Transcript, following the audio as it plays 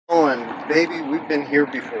On, baby, we've been here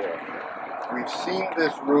before. We've seen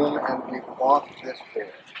this room and we've walked this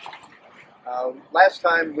floor. Last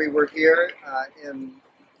time we were here, in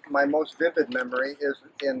my most vivid memory, is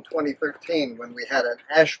in 2013 when we had an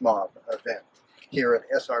Ash Mob event here at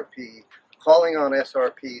SRP, calling on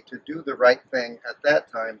SRP to do the right thing at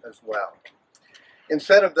that time as well.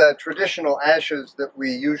 Instead of the traditional ashes that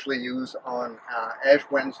we usually use on Ash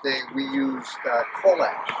Wednesday, we used coal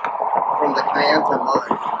ash from the Kayenta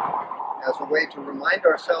mine as a way to remind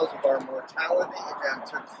ourselves of our mortality and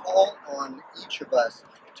to call on each of us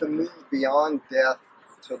to move beyond death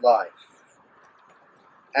to life.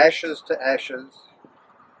 Ashes to ashes,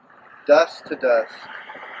 dust to dust,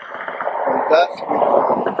 from dust we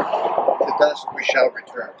come, to dust we shall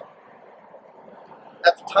return.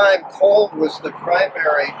 At the time, coal was the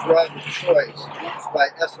primary drug of choice used by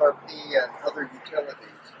SRP and other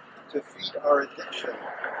utilities to feed our addiction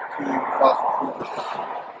to fossil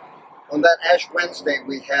fuels. On that Ash Wednesday,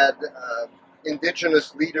 we had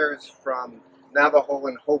indigenous leaders from Navajo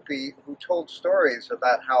and Hopi who told stories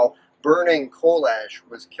about how burning coal ash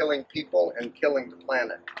was killing people and killing the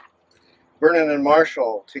planet. Vernon and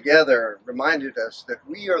Marshall together reminded us that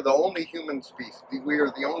we are the only human species, we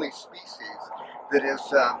are the only species that is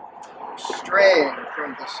straying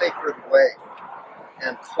from the sacred way,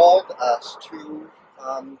 and called us to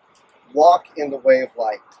walk in the way of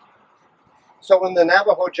light. So when the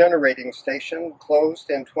Navajo generating station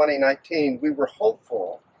closed in 2019, we were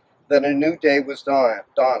hopeful that a new day was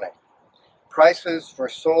dawning. Prices for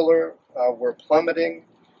solar were plummeting.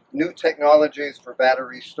 New technologies for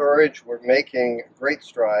battery storage were making great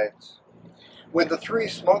strides. When the three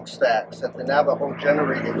smokestacks at the Navajo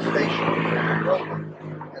generating station were broken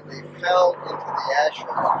and they fell into the ashes,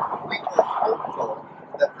 we were hopeful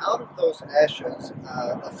that out of those ashes,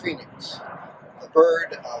 a phoenix, a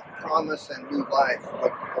bird of promise and new life,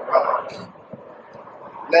 would arise.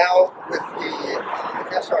 Now, with the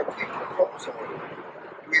SRP proposal,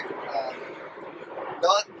 we've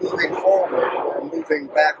not moving forward, we're moving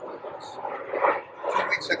backwards. 2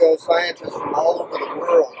 weeks ago, scientists from all over the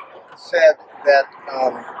world said that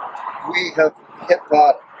we have hit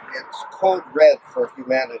bottom. It's code red for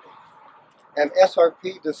humanity. And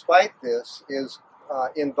SRP, despite this, is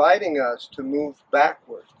inviting us to move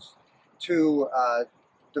backwards, to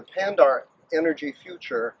depend our energy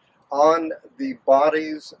future on the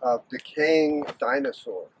bodies of decaying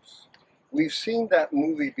dinosaurs. We've seen that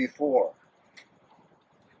movie before.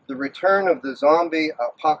 The return of the zombie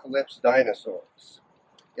apocalypse dinosaurs.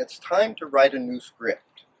 It's time to write a new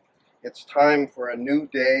script. It's time for a new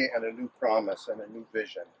day and a new promise and a new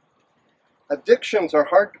vision. Addictions are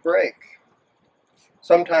hard to break.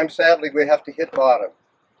 Sometimes, sadly, we have to hit bottom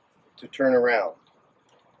to turn around.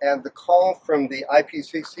 And the call from the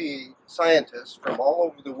IPCC scientists from all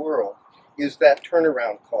over the world is that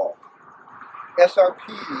turnaround call. SRP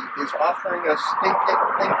is offering us thinking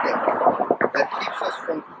that keeps us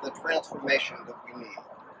from the transformation that we need.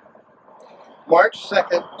 March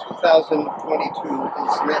 2nd, 2022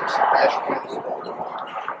 is next Ash Wednesday.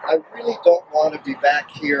 I really don't want to be back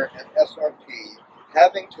here at SRP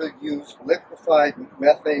having to use liquefied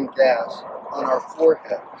methane gas on our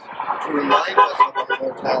foreheads to remind us of our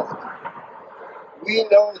mortality. We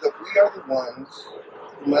know that we are the ones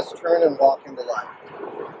who must turn and walk in the light.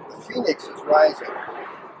 The phoenix is rising.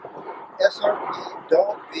 SRP,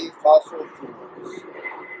 don't be fossil fuels.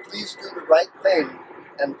 Please do the right thing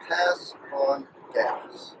and pass on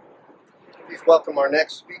gas. Please welcome our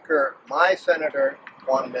next speaker, my Senator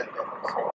Juan Mendez.